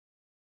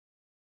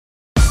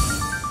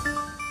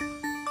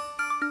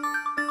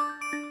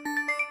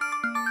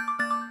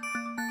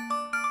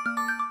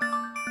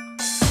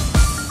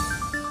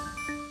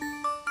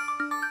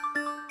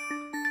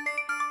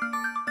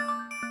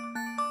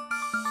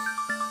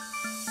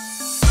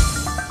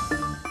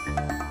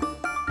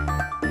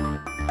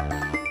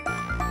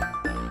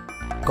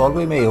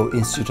Galway-Mayo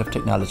Institute of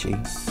Technology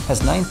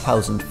has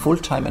 9,000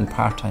 full-time and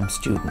part-time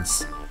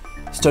students,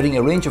 studying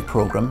a range of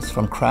programmes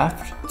from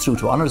craft through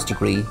to honours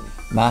degree,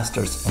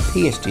 masters and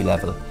PhD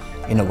level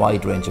in a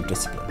wide range of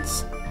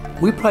disciplines.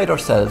 We pride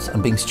ourselves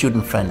on being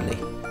student-friendly,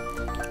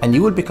 and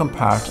you will become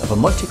part of a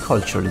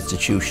multicultural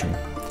institution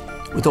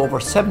with over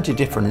 70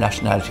 different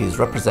nationalities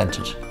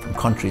represented from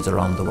countries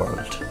around the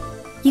world.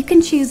 You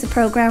can choose a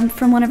programme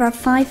from one of our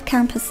 5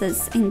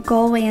 campuses in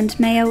Galway and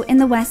Mayo in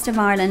the west of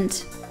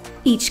Ireland.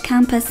 Each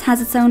campus has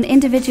its own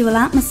individual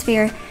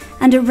atmosphere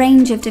and a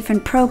range of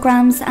different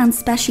programmes and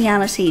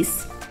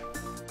specialities.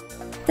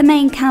 The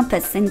main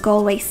campus in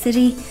Galway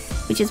City,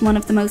 which is one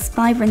of the most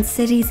vibrant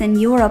cities in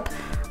Europe,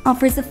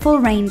 offers a full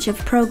range of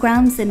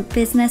programmes in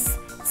business,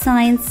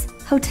 science,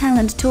 hotel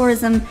and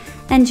tourism,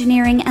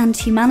 engineering and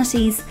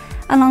humanities,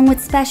 along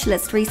with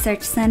specialist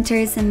research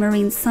centres in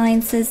marine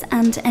sciences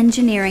and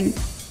engineering.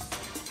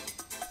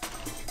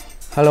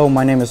 Hello,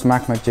 my name is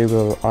Mark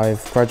McDougall.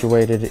 I've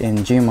graduated in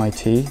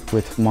GMIT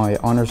with my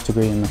honours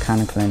degree in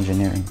mechanical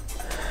engineering.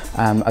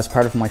 As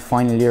part of my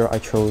final year, I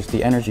chose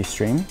the energy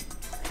stream.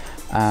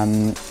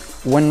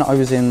 When I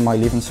was in my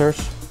Leaving Cert,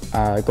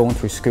 going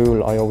through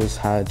school, I always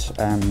had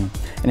an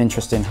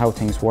interest in how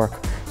things work.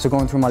 So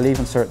going through my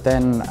Leaving Cert,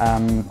 then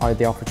I had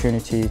the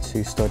opportunity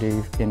to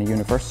study in a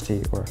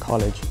university or a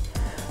college.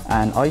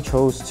 And I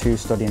chose to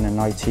study in an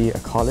IT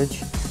at college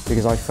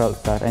because I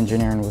felt that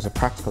engineering was a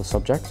practical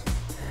subject,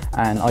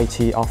 and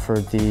IT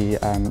offered the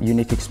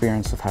unique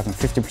experience of having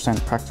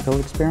 50% practical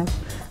experience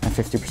and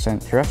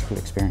 50% theoretical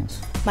experience.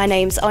 My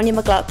name's Anya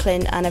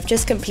McLaughlin and I've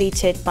just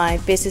completed my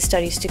Business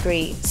Studies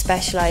degree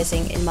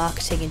specialising in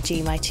marketing in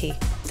GMIT.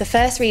 The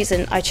first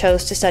reason I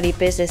chose to study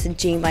business in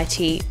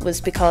GMIT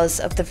was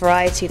because of the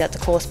variety that the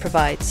course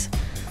provides.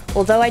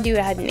 Although I knew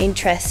I had an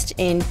interest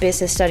in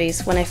business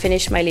studies when I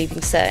finished my Leaving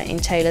Cert in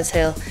Taylor's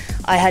Hill,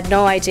 I had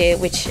no idea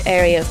which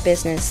area of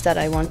business that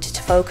I wanted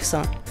to focus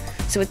on.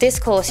 So with this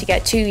course you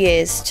get 2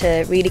 years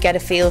to really get a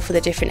feel for the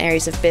different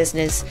areas of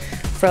business,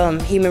 from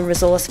human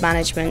resource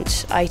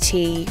management,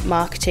 IT,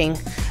 marketing,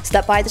 so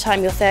that by the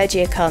time your 3rd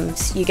year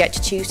comes you get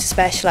to choose to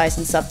specialise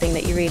in something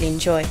that you really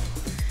enjoy.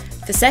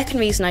 The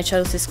second reason I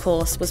chose this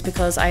course was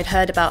because I had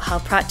heard about how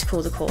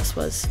practical the course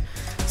was.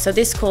 So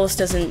this course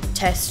doesn't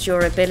test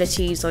your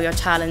abilities or your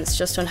talents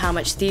just on how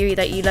much theory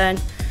that you learn.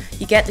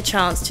 You get the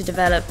chance to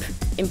develop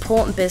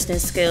important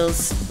business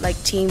skills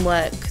like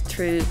teamwork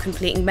through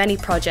completing many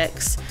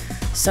projects.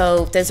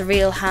 So there's a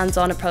real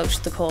hands-on approach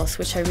to the course,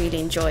 which I really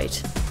enjoyed.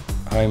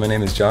 Hi, my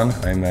name is John.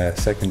 I'm a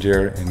 2nd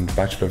year in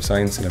Bachelor of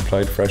Science in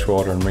Applied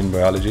Freshwater and Marine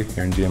Biology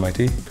here in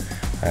GMIT.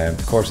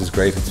 The course is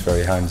great, it's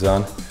very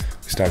hands-on.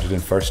 We started in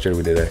 1st year,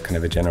 we did a kind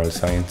of a general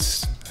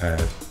science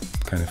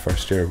kind of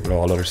 1st year with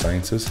all other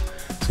sciences.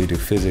 So you do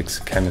physics,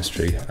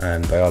 chemistry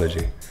and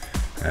biology,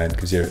 and it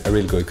gives you a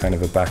real good kind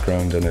of a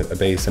background and a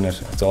base in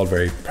it. It's all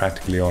very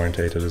practically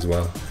orientated as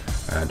well,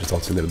 and there's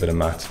also a little bit of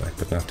maths,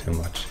 but not too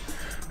much.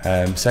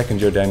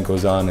 2nd year then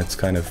goes on, it's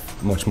kind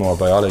of much more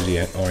biology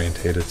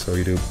orientated, so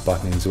you do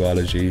botany and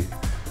zoology,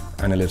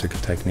 analytical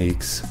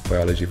techniques,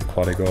 biology of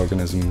aquatic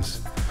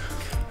organisms.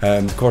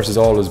 The course has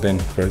always been,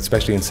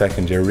 especially in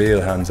 2nd year,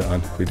 real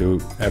hands-on. We do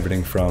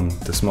everything from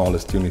the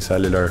smallest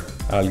unicellular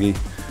algae,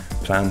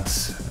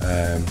 plants,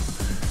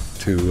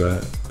 to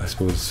I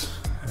suppose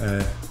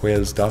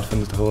whales,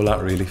 dolphins, the whole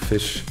lot really,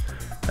 fish,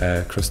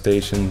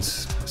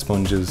 crustaceans,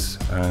 sponges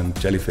and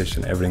jellyfish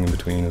and everything in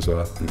between as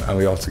well. And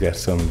we also get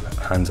some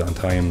hands-on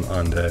time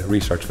on the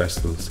research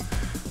festivals,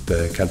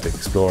 the Celtic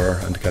Explorer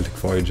and the Celtic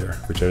Voyager,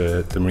 which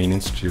are the Marine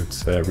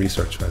Institute's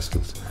research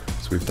festivals.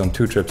 So we've done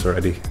 2 trips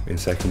already in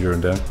 2nd year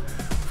and then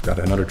we've got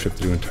another trip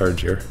to do in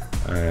 3rd year.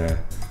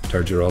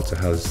 3rd year also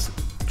has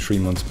 3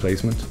 months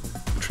placement,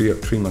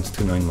 3 months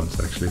to 9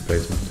 months actually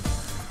placement.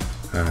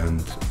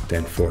 And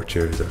then 4th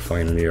year is our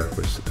final year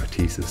with our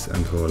thesis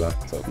and the whole lot.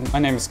 So my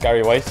name is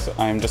Gary White.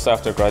 I'm just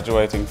after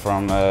graduating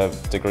from a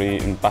degree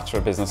in Bachelor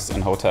of Business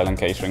in Hotel and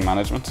Catering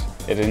Management.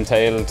 It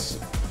entailed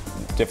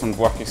different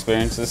work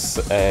experiences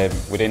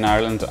within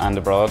Ireland and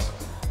abroad.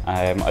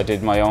 I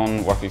did my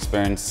own work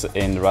experience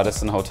in the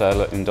Radisson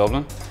Hotel in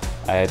Dublin,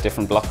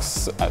 different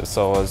blocks.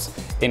 So I was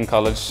in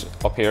college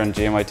up here in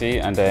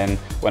GMIT, and then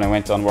when I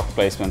went on work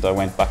placement I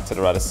went back to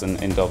the Radisson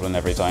in Dublin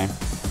every time.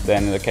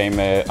 Then there came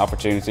an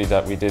opportunity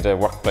that we did a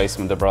work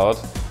placement abroad,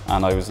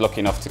 and I was lucky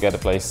enough to get a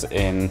place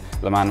in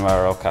Le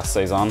Manoir au Casse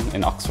Saison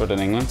in Oxford in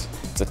England.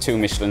 It's a 2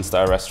 Michelin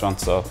star restaurant,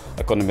 so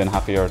I couldn't have been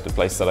happier at the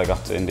place that I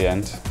got to in the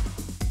end.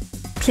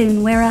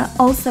 Clúnmhuire,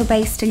 also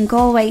based in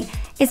Galway,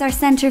 is our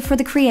centre for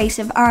the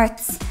creative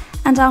arts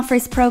and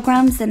offers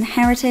programmes in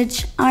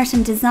heritage, art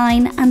and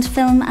design and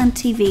film and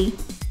TV.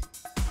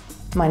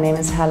 My name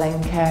is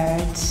Helen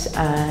Caird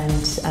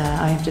and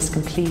I have just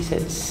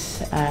completed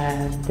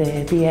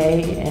the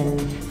BA in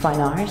Fine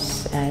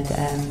Art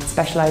and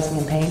specialising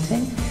in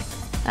painting.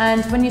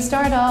 And when you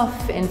start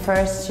off in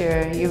 1st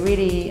year, you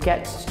really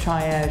get to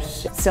try out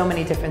so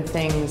many different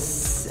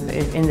things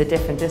in the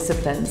different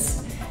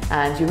disciplines.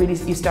 And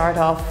you start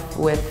off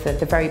with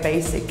the very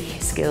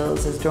basic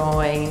skills as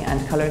drawing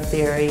and colour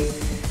theory,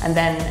 And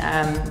then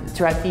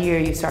throughout the year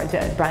you start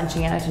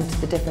branching out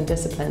into the different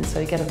disciplines, so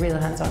you get a real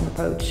hands-on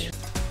approach.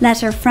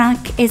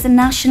 Letterfrac is a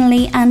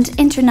nationally and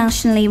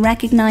internationally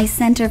recognised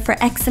centre for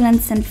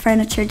excellence in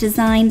furniture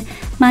design,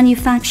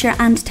 manufacture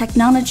and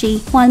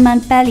technology, while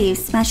Mountbellew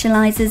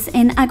specialises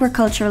in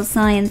agricultural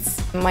science.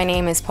 My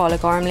name is Paula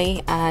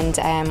Gormley and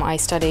I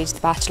studied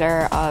the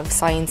Bachelor of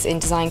Science in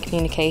Design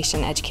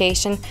Communication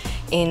Education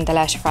in the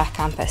Letterfrac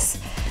campus.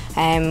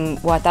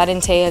 What that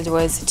entailed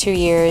was 2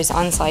 years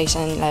on site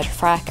in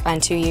Letterfrac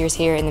and 2 years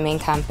here in the main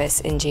campus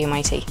in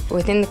GMIT.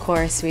 Within the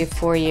course we have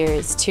 4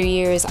 years, 2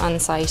 years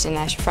on site in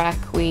Letterfrac.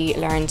 We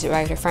learned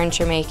about our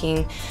furniture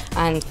making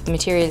and the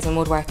materials and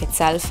woodwork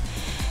itself.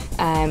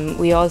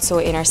 We also,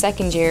 in our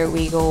second year,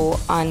 we go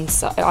on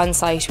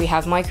site, we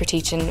have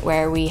micro-teaching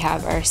where we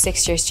have our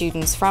 6th-year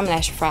students from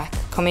Letterfrac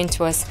come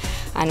into us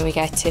and we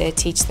get to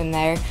teach them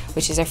there,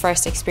 which is our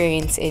first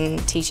experience in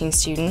teaching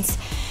students.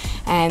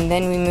 And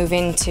then we move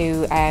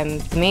into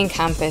the main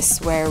campus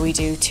where we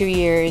do 2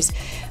 years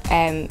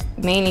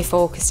mainly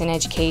focused in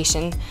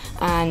education,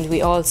 and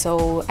we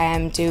also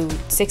do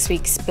 6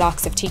 weeks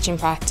blocks of teaching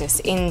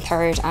practice in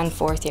 3rd and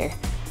 4th year.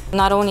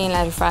 Not only in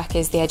Letterfrac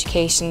is the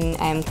education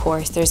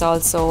course, there's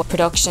also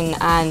production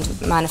and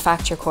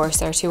manufacture course.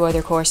 There are 2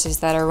 other courses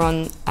that are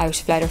run out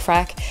of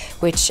Letterfrac,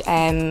 which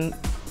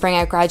bring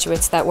out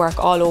graduates that work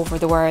all over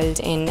the world,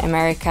 in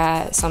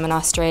America, some in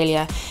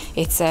Australia.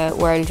 It's a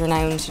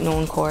world-renowned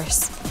known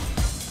course.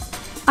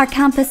 Our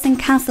campus in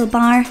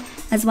Castlebar,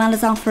 as well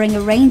as offering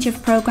a range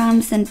of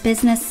programmes in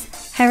business,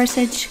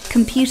 heritage,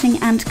 computing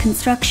and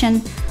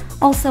construction,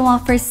 also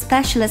offers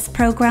specialist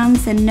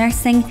programmes in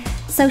nursing,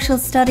 social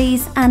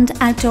studies and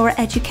outdoor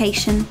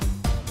education.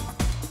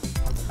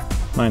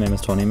 My name is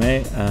Tony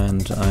May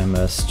and I'm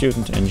a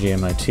student in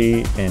GMIT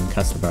in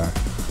Castlebar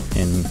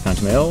in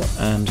County Mayo,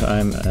 and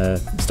I'm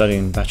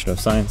studying Bachelor of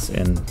Science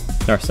in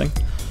Nursing,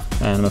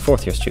 and I'm a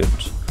 4th year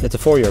student. It's a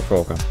 4-year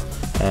programme,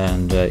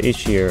 and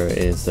each year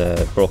is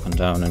broken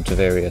down into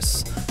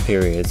various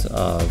periods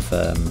of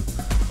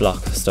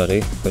block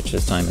study, which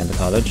is time in the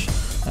college,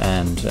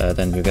 and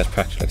then you get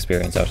practical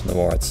experience out in the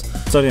wards.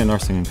 Studying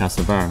nursing in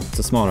Castlebar, it's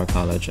a smaller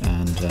college,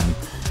 and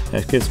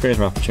it gives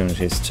greater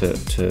opportunities to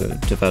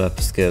develop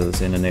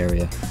skills in an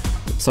area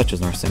such as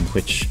nursing,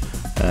 which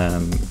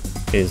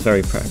is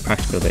very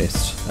practical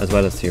based as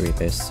well as theory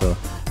based, so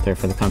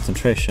therefore the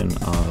concentration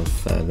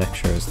of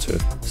lectures to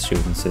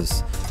students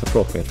is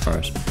appropriate for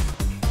it.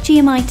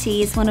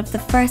 GMIT is one of the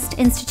first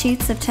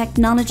institutes of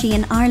technology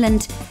in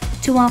Ireland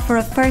to offer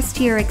a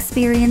first-year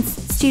experience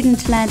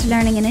student-led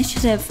learning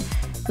initiative,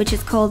 which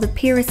is called the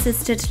Peer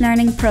Assisted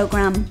Learning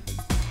Programme.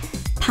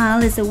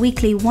 PAL is a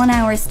weekly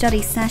 1-hour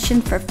study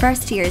session for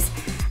first years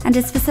and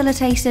is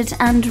facilitated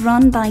and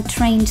run by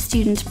trained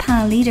student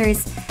PAL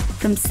leaders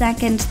from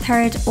 2nd,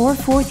 3rd or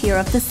 4th year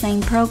of the same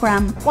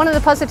programme. One of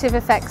the positive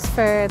effects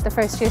for the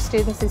first year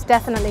students is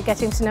definitely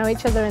getting to know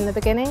each other in the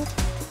beginning.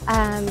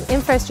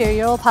 In first year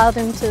you're all piled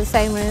into the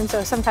same rooms,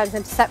 or sometimes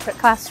into separate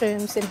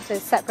classrooms, into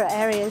separate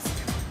areas,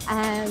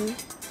 and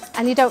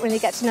you don't really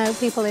get to know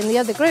people in the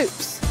other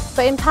groups.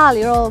 But in PAL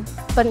you're all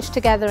bunched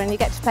together and you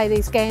get to play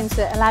these games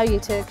that allow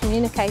you to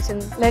communicate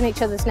and learn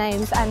each other's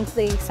names and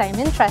the same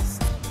interests.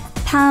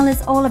 PAL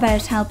is all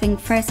about helping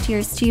first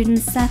year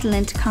students settle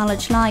into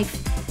college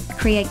life,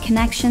 create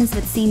connections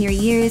with senior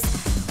years,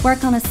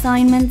 work on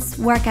assignments,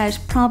 work out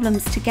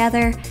problems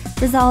together,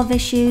 resolve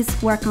issues,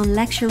 work on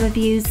lecture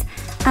reviews,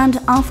 and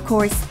of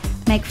course,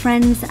 make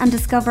friends and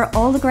discover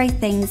all the great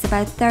things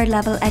about 3rd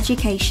level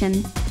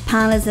education.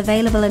 PAL is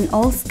available in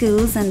all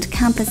schools and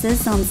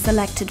campuses on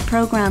selected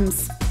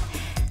programmes.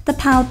 The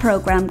PAL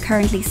programme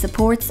currently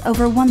supports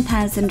over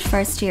 1,000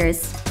 first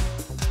years.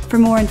 For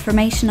more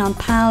information on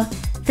PAL,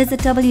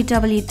 visit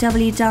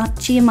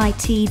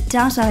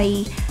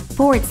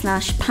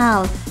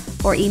www.gmit.ie/PAL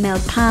or email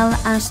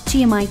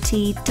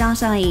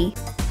pal@gmit.ie.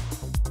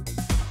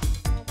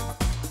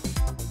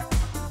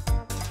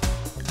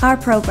 Our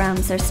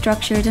programmes are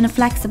structured in a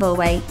flexible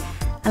way,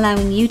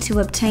 allowing you to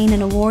obtain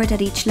an award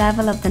at each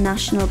level of the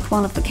National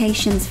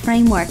Qualifications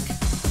Framework.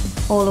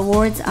 All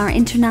awards are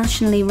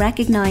internationally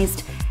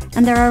recognised,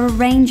 and there are a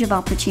range of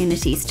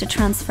opportunities to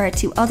transfer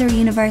to other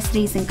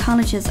universities and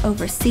colleges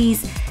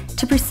overseas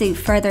to pursue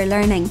further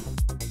learning.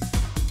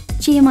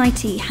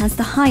 GMIT has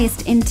the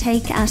highest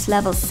intake at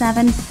Level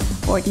 7,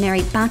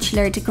 Ordinary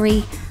Bachelor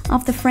degree,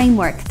 of the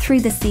framework through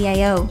the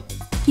CAO.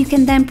 You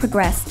can then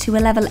progress to a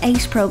Level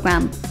 8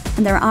 programme,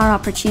 and there are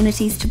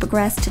opportunities to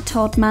progress to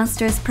taught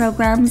Masters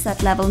programmes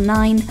at Level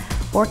 9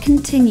 or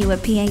continue a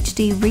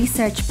PhD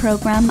research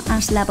programme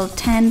at Level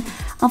 10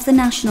 of the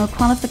National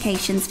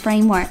Qualifications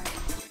Framework.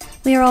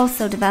 We are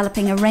also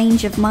developing a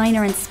range of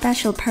minor and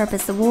special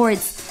purpose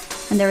awards,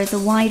 and there is a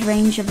wide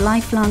range of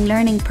lifelong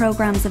learning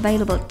programmes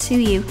available to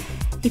you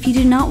if you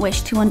do not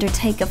wish to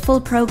undertake a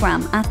full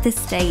programme at this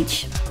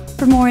stage.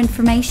 For more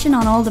information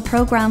on all the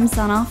programmes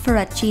on offer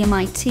at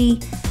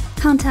GMIT,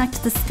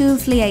 contact the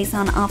Schools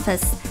Liaison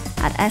Office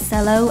at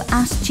slo@gmit.ie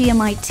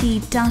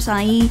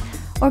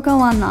or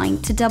go online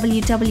to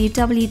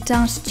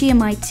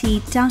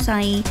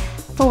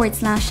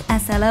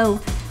www.gmit.ie/SLO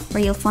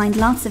where you'll find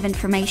lots of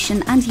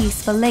information and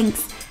useful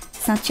links,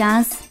 such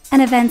as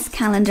an events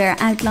calendar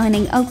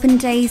outlining open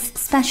days,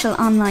 special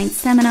online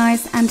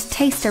seminars and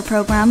taster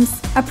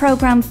programmes, a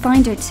programme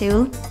finder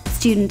tool,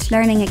 student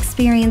learning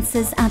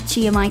experiences at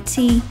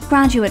GMIT,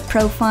 graduate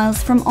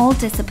profiles from all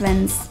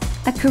disciplines,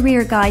 a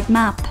career guide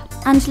map,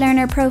 and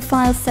learner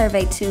profile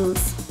survey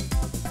tools.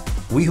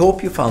 We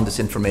hope you found this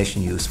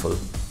information useful,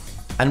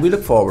 and we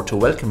look forward to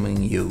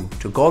welcoming you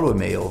to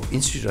Galway-Mayo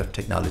Institute of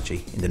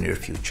Technology in the near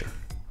future.